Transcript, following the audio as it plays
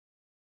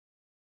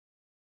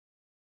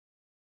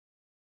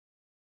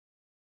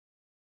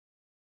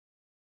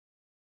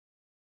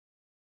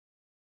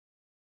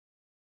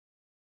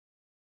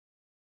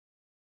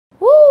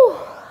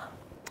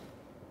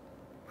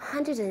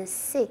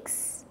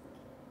106.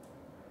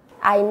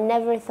 I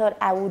never thought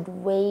I would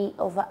weigh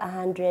over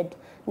 100,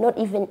 not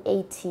even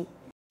 80.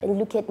 And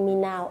look at me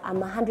now,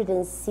 I'm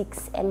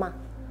 106, Emma.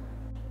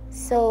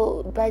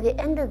 So by the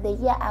end of the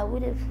year, I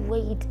would have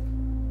weighed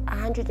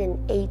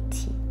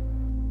 180.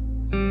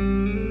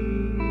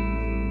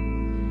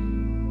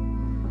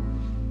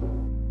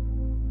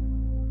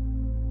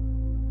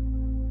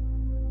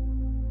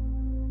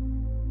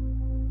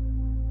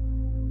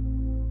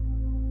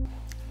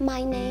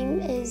 My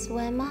name is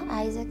Wema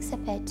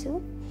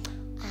Sepetu.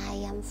 I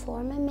am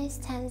former Miss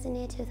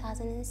Tanzania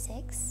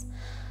 2006,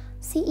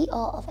 CEO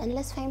of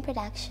Endless Fame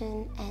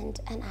Production, and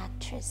an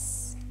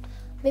actress.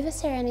 Viva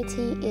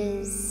Serenity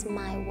is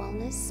my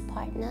wellness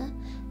partner,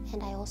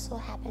 and I also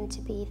happen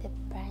to be the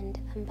brand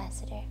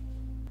ambassador.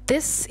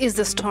 This is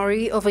the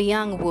story of a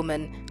young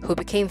woman who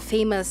became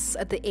famous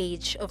at the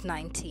age of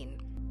 19.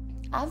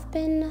 I've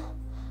been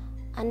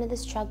under the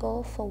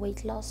struggle for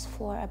weight loss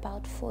for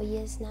about 4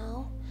 years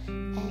now,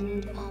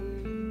 and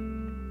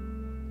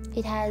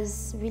it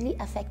has really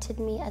affected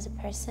me as a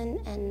person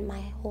and my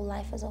whole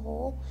life as a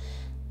whole.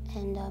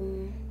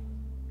 And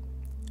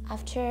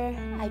after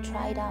I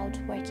tried out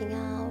working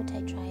out,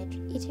 I tried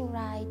eating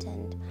right,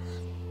 and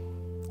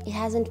it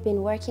hasn't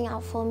been working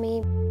out for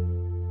me.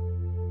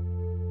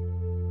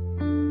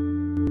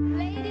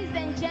 Ladies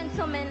and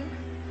gentlemen,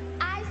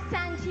 I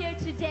stand here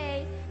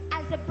today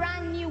as a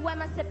brand new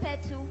Wema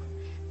Sepetu,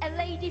 a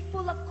lady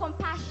full of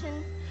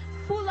compassion,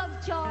 full of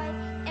joy,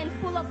 and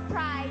full of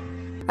pride.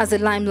 As the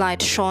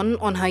limelight shone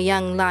on her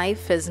young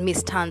life as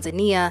Miss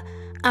Tanzania,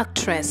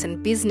 actress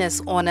and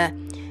business owner,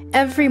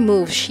 every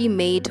move she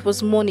made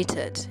was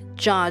monitored,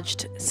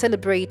 judged,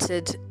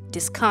 celebrated,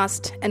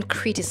 discussed, and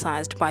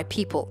criticized by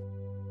people.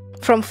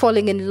 From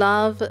falling in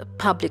love,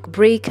 public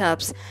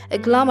breakups, a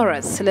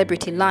glamorous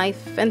celebrity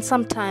life, and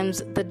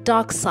sometimes the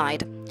dark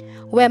side,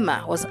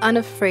 Wema was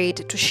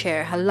unafraid to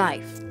share her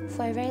life.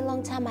 For a very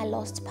long time, I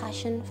lost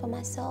passion for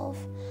myself,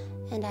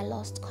 and I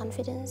lost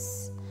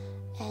confidence,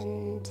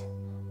 and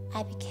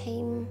I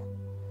became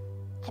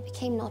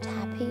not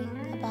happy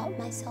about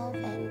myself,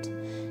 and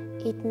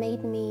it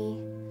made me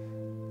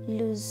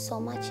lose so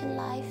much in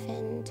life,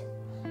 and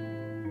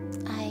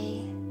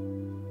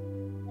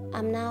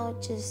I'm now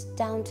just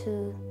down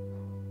to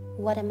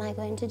what am I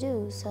going to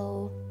do.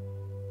 So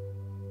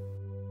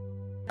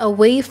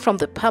away from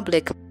the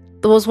public,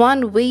 there was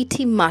one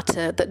weighty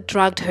matter that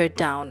dragged her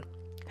down: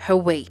 her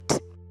weight.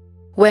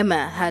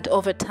 Wema had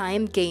over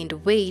time gained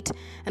weight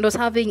and was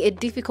having a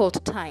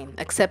difficult time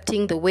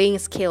accepting the weighing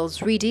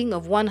scale's reading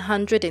of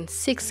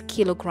 106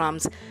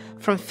 kilograms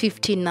from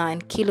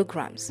 59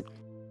 kilograms.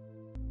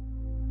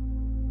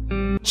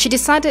 She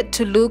decided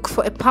to look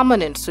for a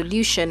permanent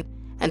solution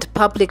and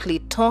publicly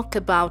talk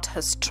about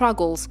her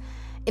struggles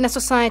in a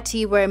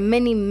society where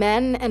many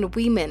men and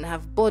women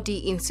have body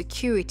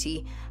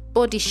insecurity,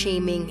 body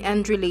shaming,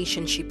 and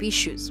relationship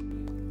issues.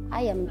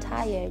 I am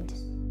tired.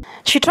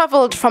 She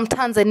traveled from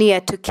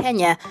Tanzania to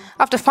Kenya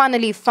after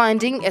finally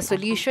finding a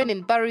solution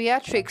in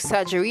bariatric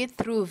surgery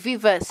through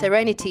Viva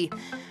Serenity,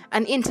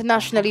 an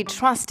internationally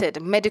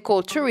trusted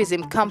medical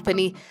tourism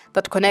company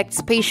that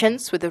connects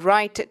patients with the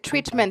right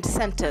treatment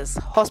centers,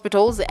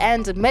 hospitals,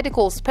 and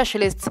medical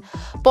specialists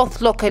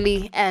both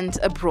locally and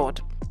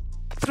abroad.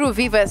 Through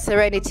Viva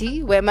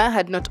Serenity, Wema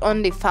had not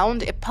only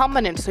found a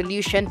permanent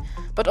solution,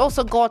 but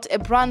also got a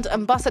brand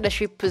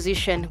ambassadorship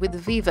position with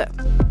Viva.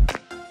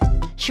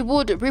 She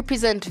would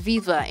represent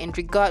Viva in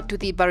regard to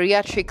the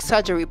bariatric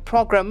surgery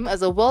program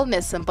as a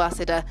wellness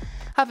ambassador,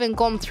 having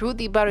gone through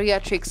the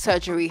bariatric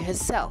surgery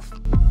herself.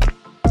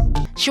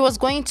 She was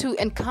going to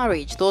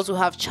encourage those who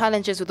have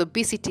challenges with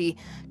obesity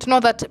to know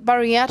that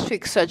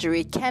bariatric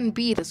surgery can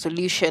be the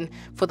solution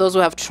for those who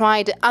have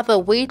tried other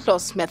weight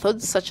loss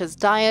methods such as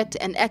diet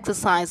and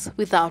exercise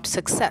without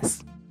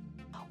success.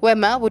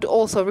 Wema would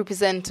also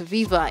represent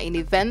Viva in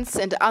events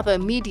and other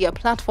media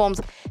platforms,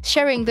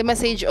 sharing the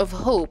message of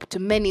hope to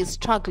many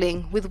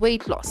struggling with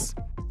weight loss.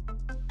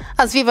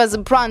 As Viva's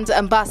brand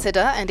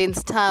ambassador and in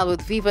style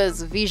with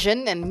Viva's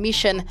vision and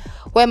mission,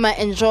 Wema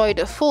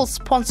enjoyed full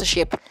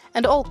sponsorship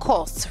and all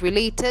costs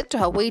related to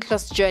her weight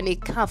loss journey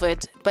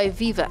covered by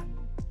Viva.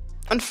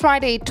 On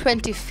Friday,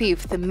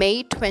 25th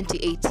May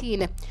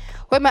 2018,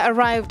 Wema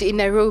arrived in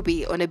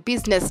Nairobi on a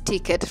business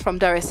ticket from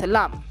Dar es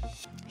Salaam.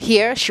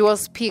 Here, she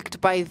was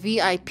picked by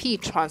VIP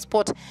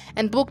Transport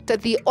and booked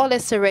at the Ole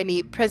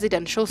Sereni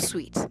Presidential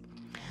Suite.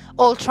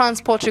 All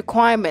transport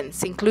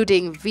requirements,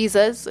 including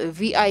visas,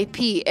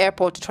 VIP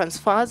airport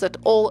transfers at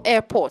all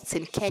airports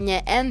in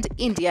Kenya and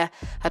India,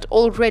 had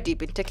already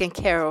been taken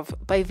care of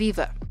by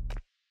Viva.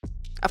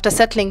 After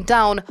settling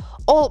down,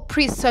 all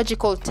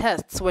pre-surgical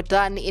tests were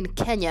done in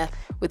Kenya,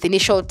 with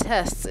initial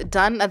tests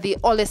done at the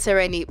Ole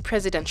Sereni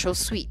Presidential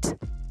Suite.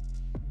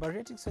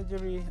 Bariatric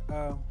surgery,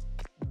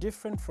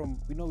 different from,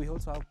 we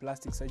also have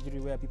plastic surgery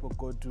where people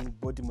go to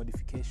body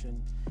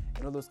modification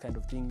and all those kind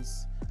of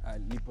things,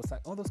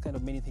 all those kind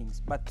of many things.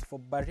 But for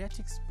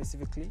bariatric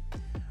specifically,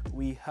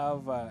 we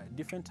have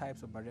different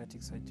types of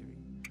bariatric surgery.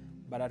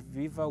 But at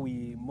Viva,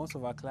 most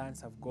of our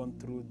clients have gone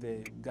through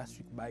the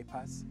gastric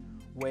bypass,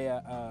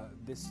 where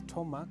the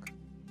stomach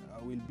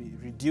will be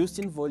reduced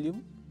in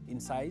volume, in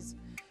size.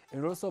 It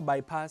will also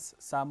bypass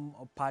some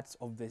parts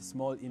of the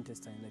small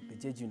intestine, like the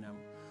jejunum.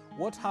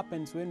 What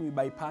happens when we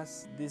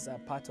bypass these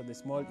parts of the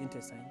small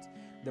intestine?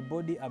 The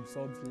body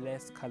absorbs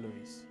less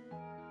calories.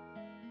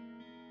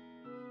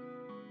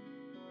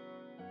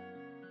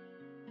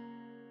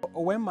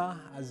 Wema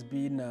has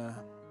been a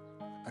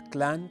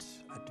client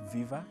at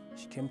Viva.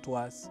 She came to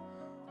us,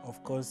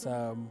 of course,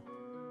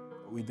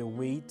 with the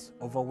weight,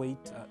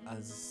 overweight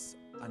as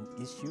an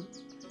issue.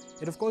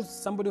 And of course,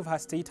 somebody of her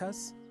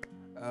status,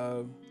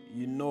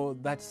 you know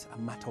that's a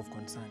matter of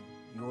concern.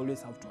 You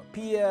always have to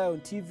appear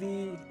on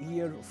TV,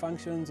 hear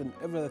functions and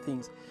every other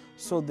things.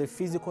 So the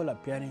physical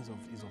appearance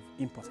is of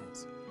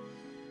importance.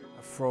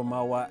 From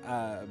our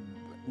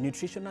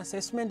nutrition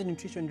assessment and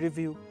nutrition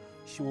review,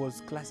 she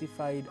was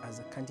classified as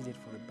a candidate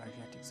for a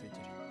bariatric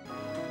surgery.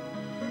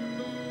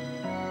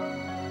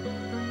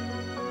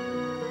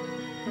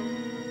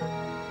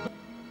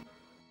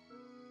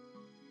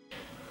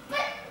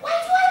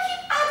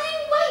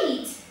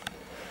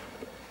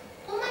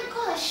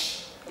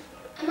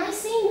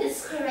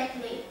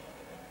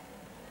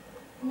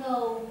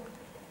 No.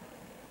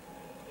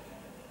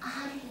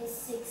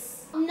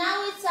 106.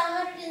 Now it's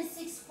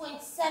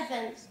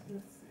 106.7.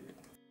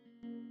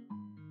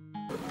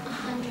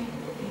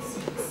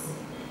 106.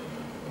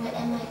 Where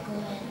am I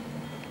going?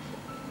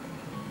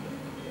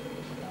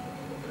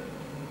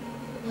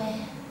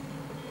 Where?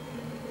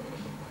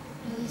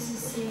 No, this is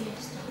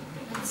serious, Doc.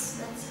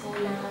 Let's go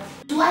now.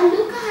 Do I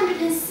look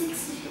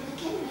 106 if you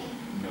look at me?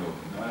 No,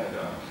 not at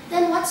all.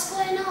 Then what's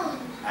going on?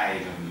 I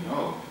don't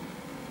know.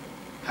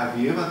 Have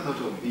you ever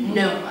thought of being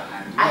No, over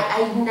 100?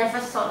 I never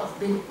thought of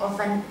being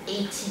over an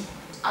 80.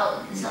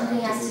 Oh, something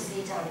has to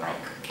be done,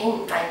 like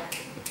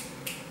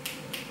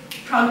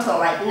pronto,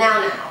 like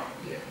now.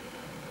 Yeah.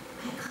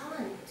 I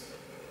can't.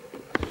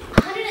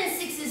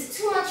 106 is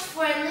too much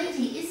for a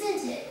lady,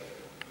 isn't it?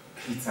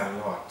 It's a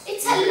lot.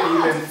 It's a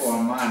lot. Even for a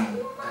man,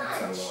 Too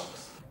that's a much. lot.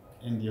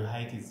 And your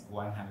height is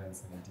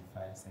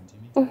 175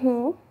 centimeters.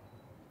 Mm-hmm.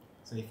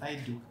 So if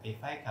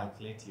I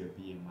calculate your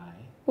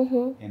BMI,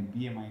 Mm-hmm. and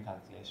BMI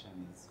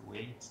calculation is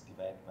weight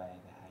divided by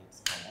the height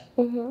squared.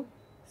 Mm-hmm.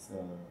 So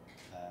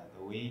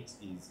the weight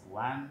is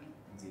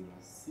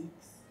 106.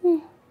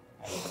 Mm.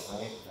 I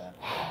divide that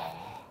by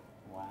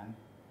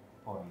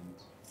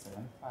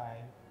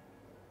 1.75.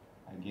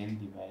 Again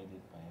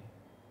divided by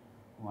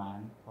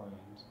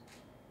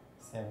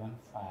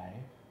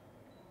 1.75.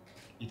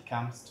 It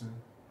comes to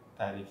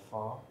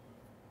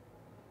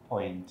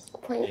 34.8.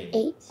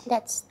 0.8.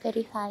 That's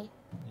 35.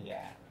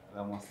 Yeah,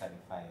 almost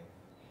 35.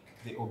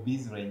 The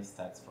obese range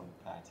starts from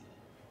 30.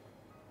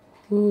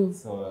 Mm.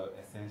 So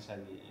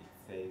essentially it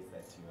says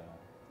that you are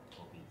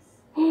obese.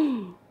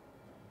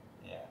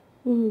 Yeah.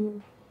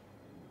 Mm.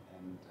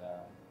 And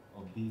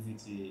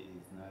obesity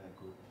is not a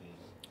good thing.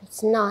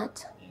 It's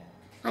not. Yeah.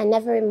 I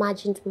never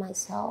imagined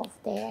myself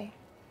there.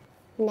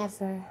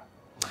 Never.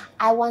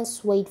 I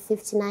once weighed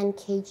 59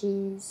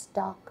 kgs,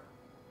 Doc.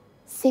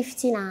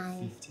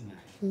 59. 59.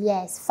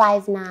 Yes,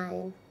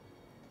 5'9".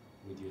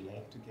 Would you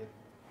like to get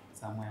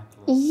somewhere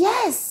close?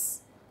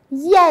 Yes.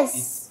 It's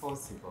Yes.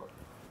 possible.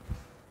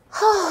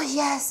 Oh,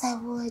 yes, I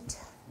would.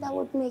 That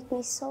would make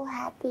me so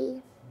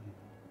happy.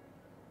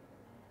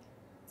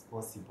 It's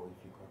possible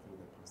if you go through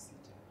the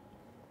procedure.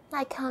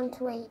 I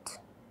can't wait.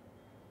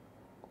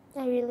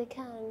 I really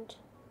can't.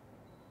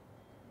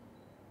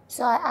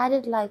 So I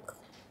added like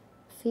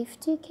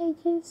 50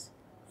 kgs.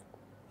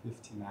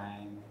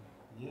 59.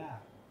 Yeah,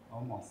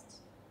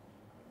 almost.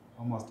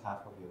 Almost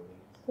half of your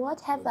weight.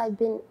 What have I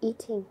been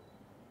eating?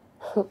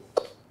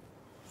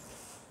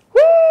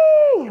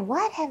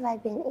 What have I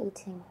been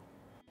eating?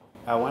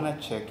 I want to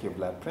check your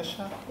blood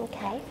pressure.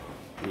 Okay.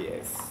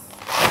 Yes.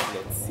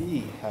 Let's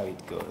see how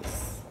it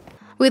goes.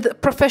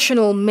 With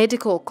professional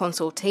medical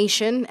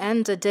consultation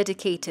and a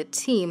dedicated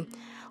team,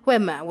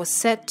 Wema was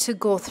set to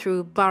go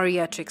through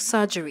bariatric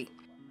surgery.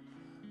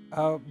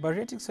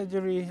 Bariatric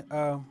surgery,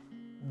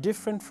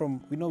 different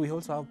from, we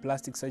also have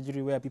plastic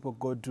surgery where people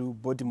go do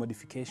body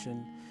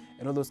modification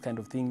and all those kind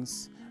of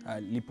things,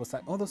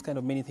 all those kind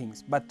of many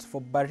things. But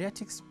for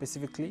bariatric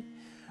specifically,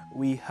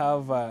 we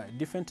have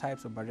different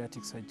types of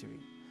bariatric surgery.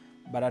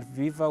 But at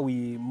Viva,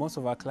 most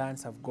of our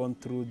clients have gone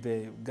through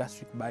the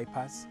gastric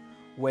bypass,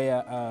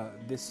 where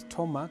the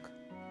stomach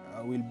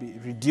will be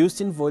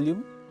reduced in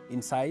volume,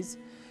 in size.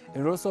 It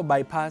will also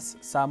bypass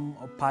some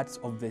parts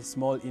of the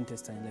small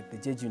intestine, like the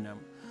jejunum.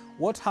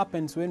 What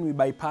happens when we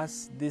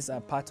bypass these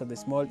parts of the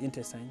small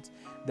intestines?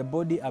 The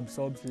body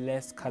absorbs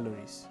less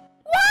calories.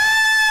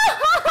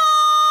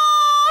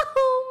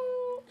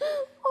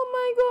 Oh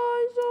my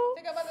gosh.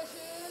 Think about the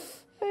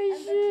shoes. My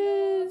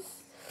shoes.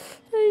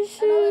 My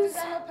And all the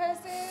designer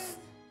purses.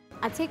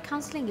 I'd say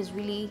counseling is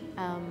really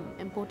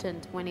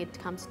important when it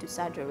comes to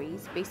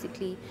surgeries,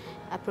 basically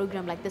a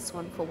program like this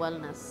one for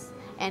wellness.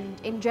 And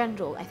in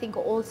general, I think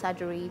all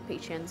surgery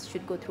patients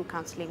should go through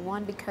counseling.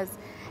 One, because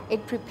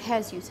it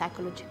prepares you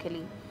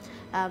psychologically.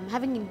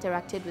 Having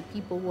interacted with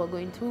people who are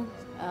going through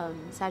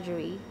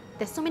surgery,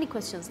 there's so many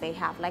questions they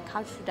have, like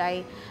how should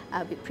I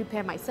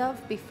prepare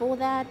myself before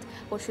that?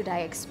 What should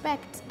I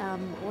expect?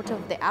 What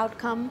of the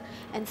outcome?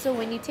 And so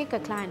when you take a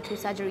client through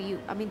surgery,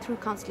 through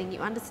counseling, you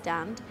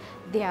understand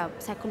their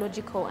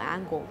psychological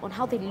angle on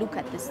how they look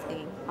at this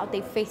thing, how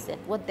they face it,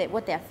 what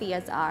their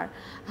fears are,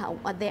 how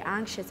they're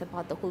anxious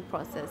about the whole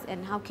process,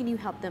 and how can you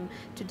help them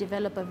to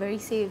develop a very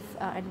safe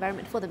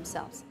environment for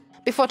themselves.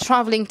 Before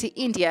traveling to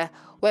India,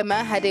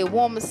 Wema had a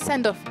warm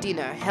send-off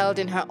dinner held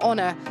in her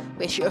honor,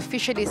 where she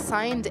officially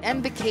signed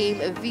and became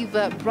a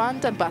Viva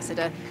brand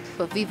ambassador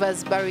for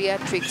Viva's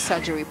bariatric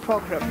surgery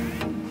program.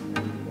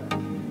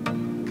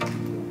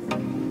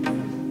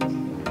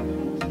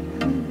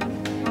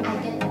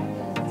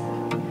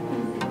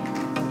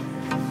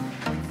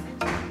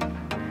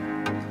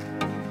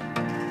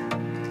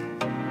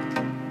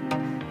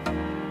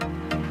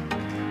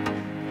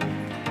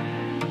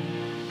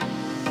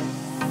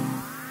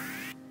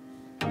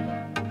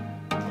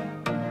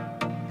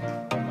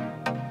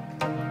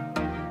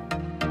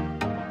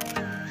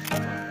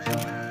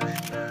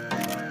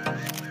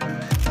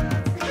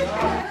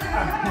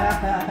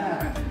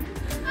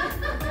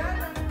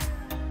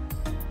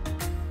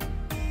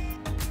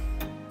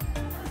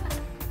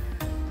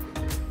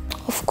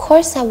 Of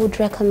course, I would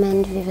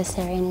recommend Viva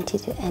Serenity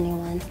to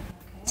anyone.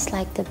 It's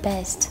like the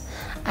best.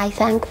 I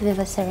thank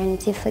Viva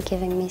Serenity for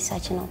giving me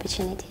such an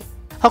opportunity.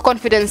 Her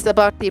confidence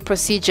about the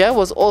procedure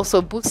was also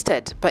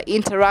boosted by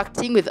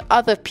interacting with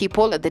other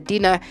people at the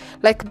dinner,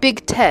 like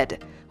Big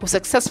Ted, who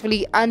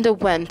successfully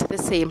underwent the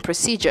same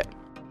procedure.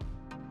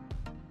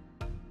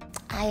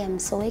 I am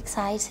so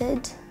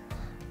excited.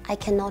 I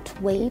cannot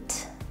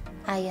wait.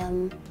 I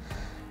am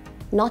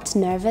not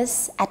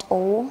nervous at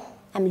all.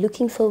 I'm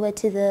looking forward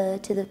to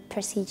the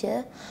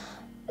procedure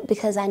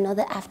because I know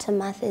the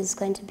aftermath is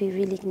going to be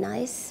really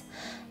nice.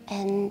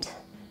 And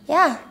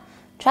yeah,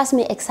 trust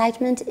me,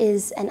 excitement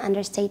is an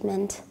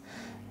understatement.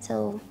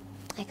 So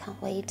I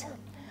can't wait.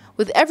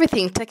 With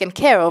everything taken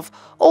care of,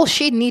 all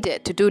she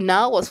needed to do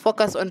now was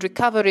focus on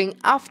recovering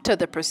after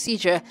the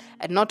procedure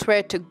and not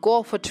where to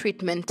go for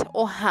treatment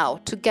or how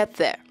to get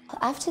there.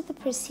 After the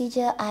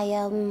procedure, I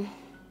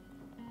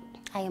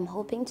am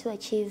hoping to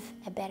achieve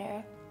a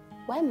better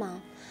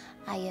Wema.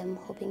 I am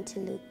hoping to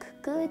look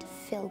good,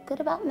 feel good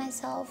about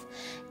myself,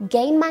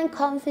 gain my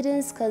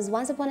confidence, because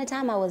once upon a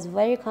time I was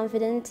very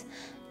confident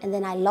and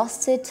then I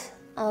lost it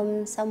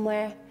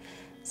somewhere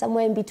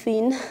in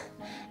between.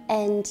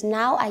 And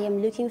now I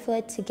am looking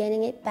forward to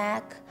getting it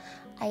back.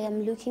 I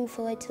am looking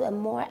forward to a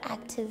more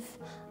active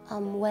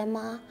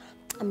Wema.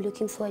 I'm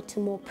looking forward to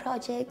more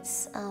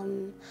projects.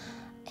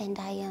 And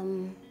I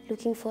am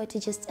looking forward to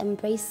just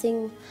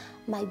embracing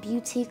my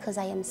beauty because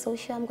I am so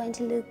sure I'm going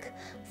to look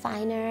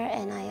finer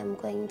and I am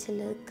going to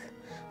look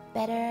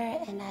better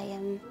and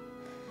I'm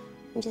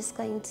just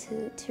going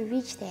to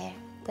reach there,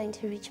 going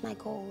to reach my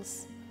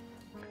goals.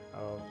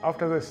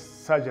 After the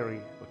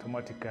surgery,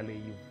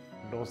 automatically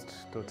you've lost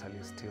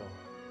totally still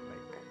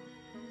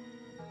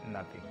like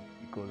nothing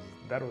because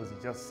that was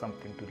just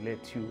something to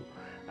let you,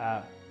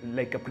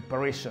 like a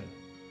preparation,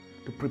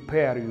 to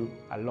prepare you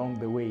along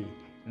the way.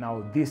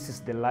 Now this is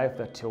the life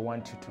that you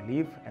want you to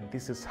live and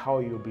this is how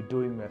you'll be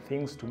doing the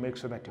things to make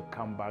sure that you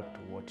come back to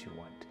what you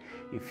want.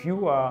 If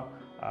you are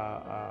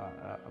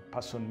a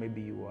person,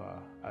 maybe you are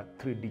a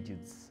 3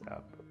 digits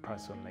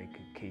person like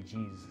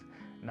kgs,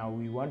 now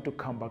we want to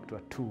come back to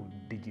a 2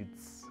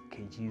 digits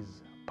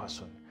kgs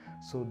person.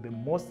 So the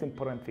most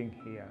important thing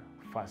here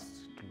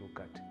first to look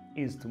at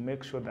is to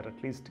make sure that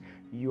at least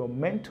your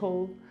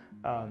mental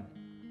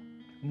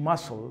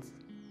muscles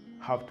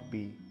have to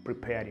be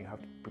prepared. You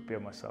have to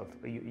prepare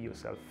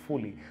yourself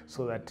fully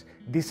so that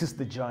this is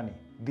the journey.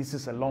 This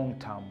is a long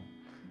term.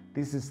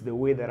 This is the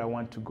way that I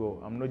want to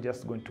go. I'm not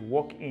just going to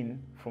walk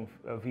in from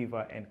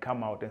Viva and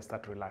come out and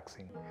start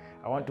relaxing.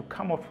 I want to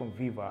come out from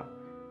Viva,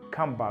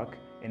 come back,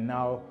 and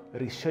now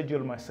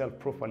reschedule myself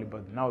properly.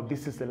 But now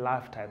this is the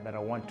lifetime that I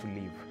want to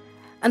live.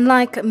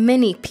 Unlike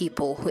many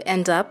people who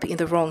end up in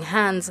the wrong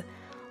hands,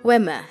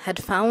 Wema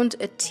had found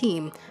a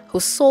team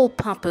whose sole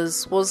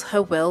purpose was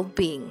her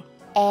well-being.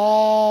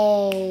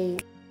 Hey.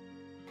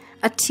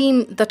 A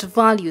team that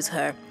values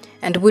her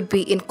and would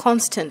be in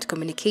constant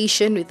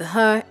communication with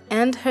her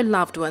and her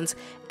loved ones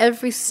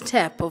every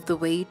step of the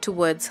way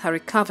towards her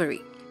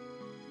recovery.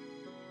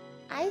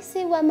 I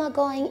see Wema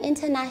going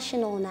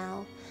international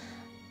now,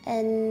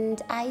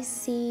 and I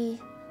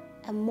see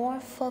a more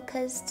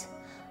focused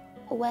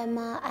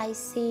Wema. I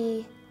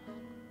see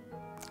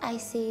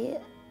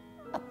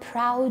a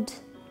proud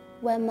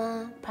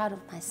Wema, proud of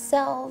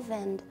myself,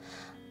 and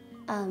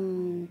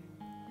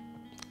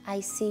I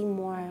see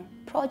more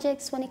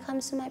projects when it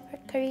comes to my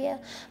career,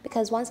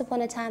 because once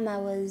upon a time I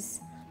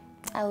was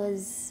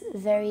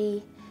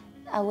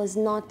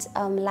not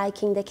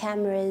liking the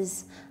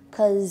cameras,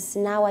 because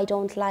now I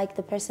don't like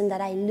the person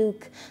that I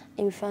look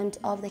in front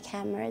of the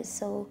cameras.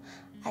 So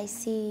I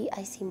see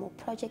more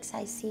projects.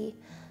 I see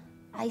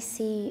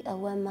a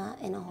Wema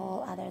in a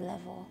whole other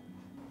level.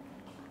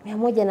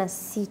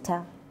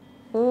 106.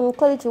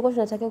 Kweli tulikuwa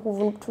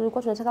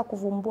tunataka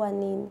kuvumbua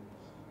nini?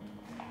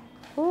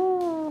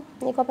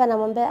 Niko hapa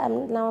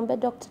namwambia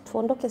doctor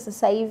tuondoke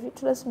sasa hivi.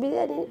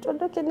 Tunasubiria nini?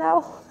 Tuondoke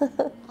now.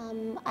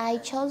 I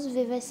chose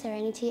Viva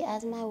Serenity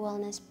as my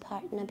wellness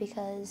partner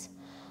because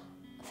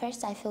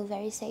first I feel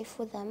very safe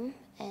with them,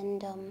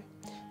 and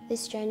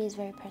this journey is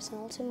very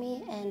personal to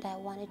me, and I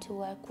wanted to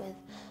work with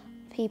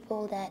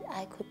people that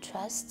I could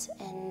trust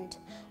and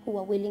who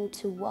are willing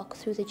to walk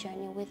through the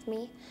journey with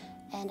me,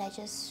 and I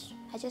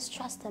just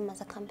trust them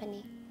as a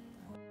company.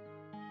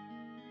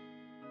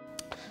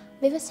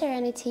 Viva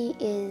Serenity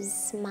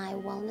is my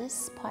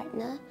wellness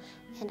partner,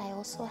 and I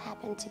also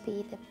happen to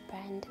be the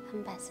brand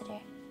ambassador.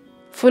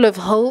 Full of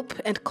hope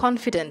and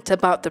confident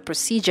about the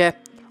procedure,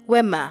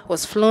 Wema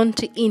was flown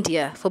to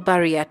India for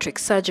bariatric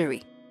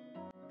surgery.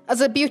 As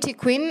a beauty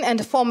queen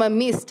and former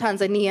Miss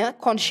Tanzania,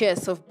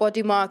 conscious of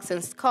body marks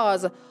and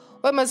scars,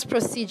 Wema's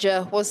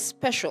procedure was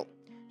special.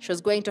 She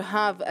was going to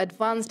have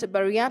advanced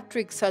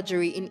bariatric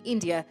surgery in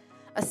India,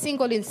 a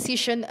single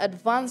incision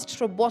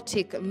advanced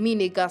robotic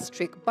mini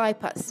gastric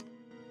bypass.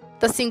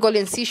 The single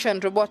incision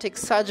robotic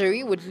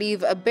surgery would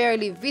leave a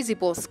barely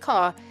visible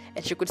scar,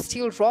 and she could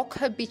still rock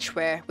her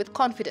beachwear with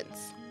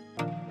confidence.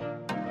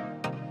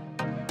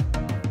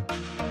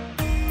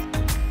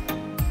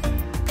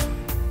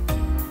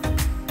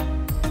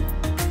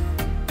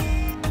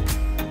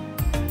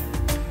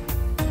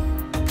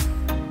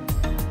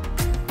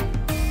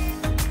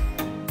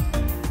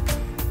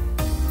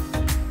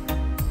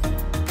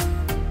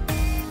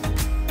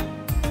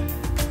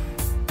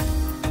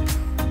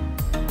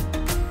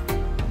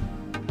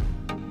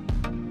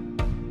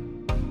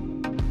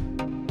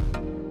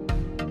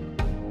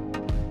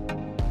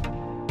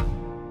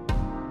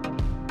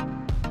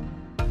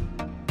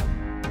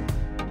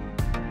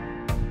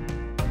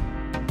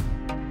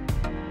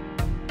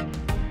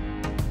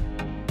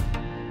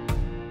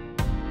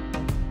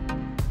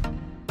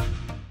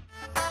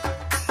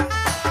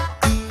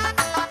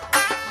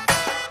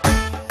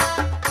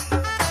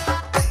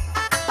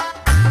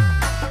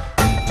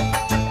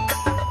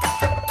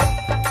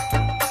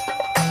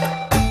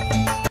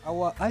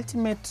 Our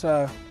ultimate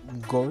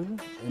goal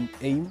and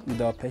aim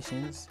with our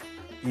patients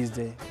is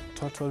the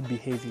total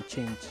behavior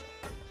change.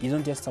 It's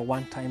not just a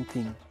one-time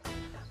thing,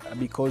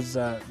 because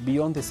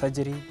beyond the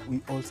surgery,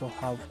 we also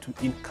have to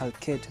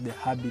inculcate the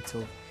habits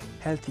of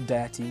healthy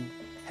dieting,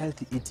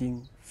 healthy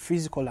eating,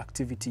 physical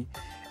activity.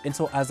 And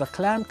so as a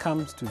client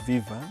comes to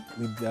Viva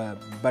with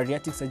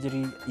bariatric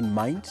surgery in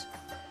mind,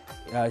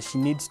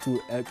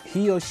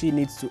 he or she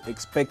needs to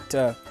expect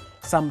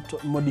some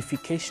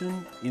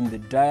modification in the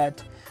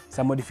diet,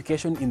 some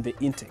modification in the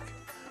intake.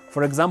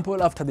 For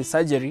example, after the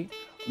surgery,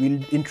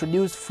 we'll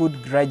introduce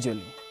food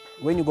gradually.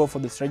 When you go for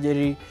the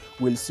surgery,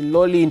 we'll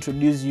slowly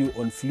introduce you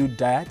on fluid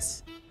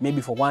diets, maybe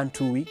for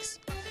 1-2 weeks.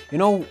 You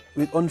know,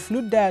 on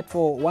fluid diet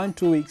for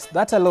 1-2 weeks,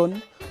 that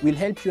alone will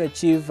help you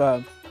achieve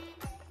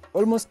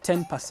almost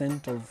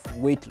 10% of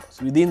weight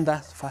loss within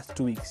that first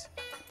 2 weeks,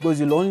 because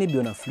you'll only be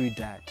on a fluid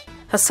diet.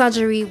 Her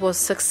surgery was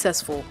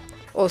successful.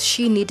 All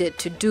she needed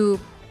to do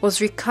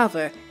was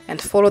recover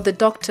and follow the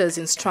doctor's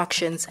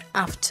instructions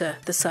after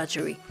the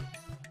surgery.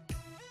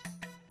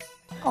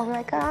 Oh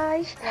my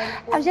gosh,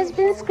 I've just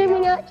been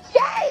screaming out,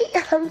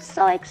 yay! I'm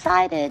so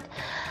excited.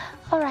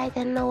 All right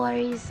then, no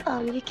worries.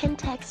 You can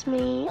text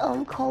me,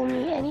 call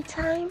me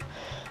anytime.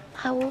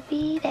 I will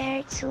be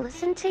there to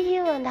listen to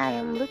you, and I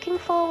am looking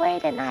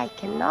forward, and I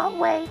cannot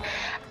wait.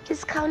 I'm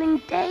just counting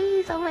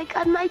days. Oh my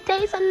God, my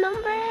days are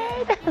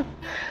numbered.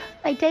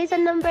 My days are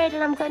numbered,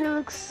 and I'm going to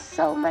look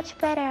so much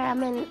better. I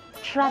mean,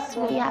 trust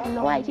me, you have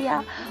no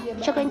idea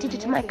what you're going to do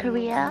to my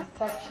career.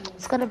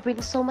 It's going to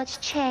bring so much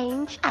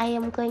change. I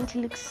am going to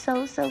look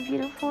so, so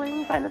beautiful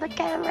in front of the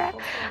camera.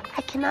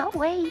 I cannot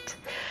wait.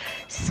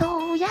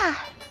 So, yeah.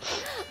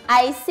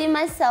 I see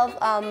myself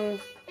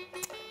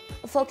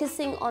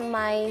focusing on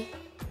my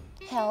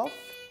health.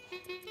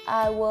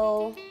 I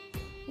will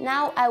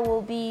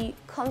be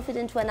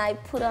confident when I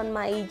put on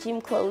my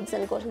gym clothes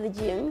and go to the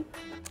gym.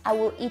 I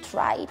will eat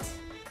right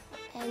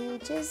and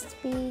just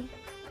be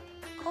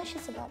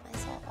cautious about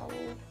myself.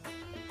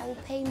 I will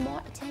pay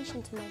more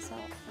attention to myself.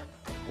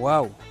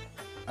 Wow,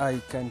 I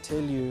can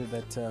tell you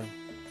that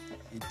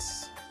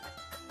it's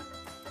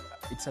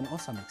an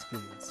awesome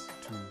experience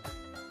to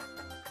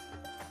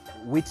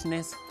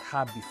witness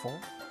her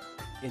before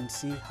and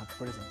see her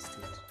present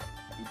state.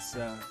 It's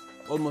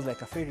almost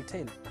like a fairy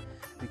tale,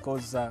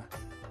 because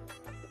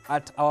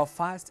at our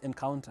first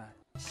encounter,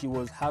 she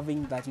was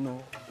having that,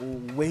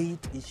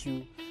 weight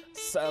issue,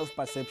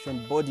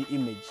 self-perception, body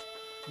image.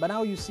 But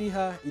now you see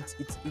her,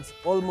 it's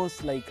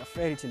almost like a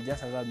fairy tale,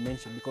 just as I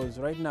mentioned, because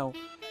right now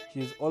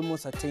she's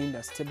almost attained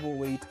a stable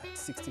weight at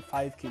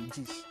 65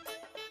 kgs.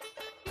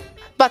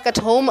 Back at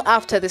home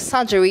after the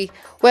surgery,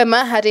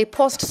 Wema had a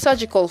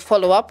post-surgical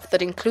follow-up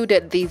that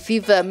included the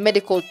Viva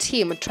medical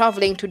team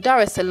traveling to Dar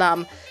es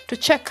Salaam to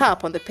check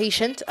up on the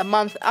patient a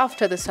month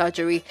after the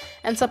surgery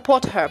and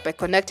support her by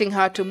connecting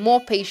her to more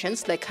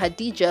patients like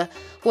Khadija,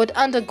 who had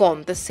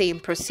undergone the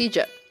same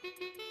procedure.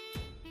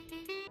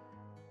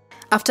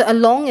 After a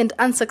long and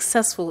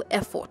unsuccessful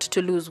effort to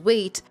lose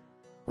weight,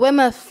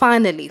 Wema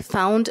finally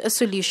found a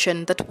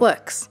solution that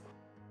works.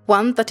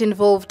 one that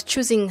involved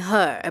choosing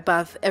her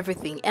above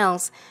everything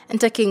else and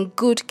taking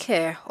good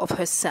care of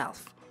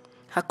herself.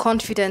 Her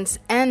confidence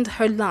and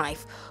her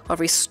life are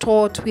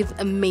restored with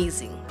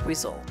amazing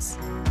results.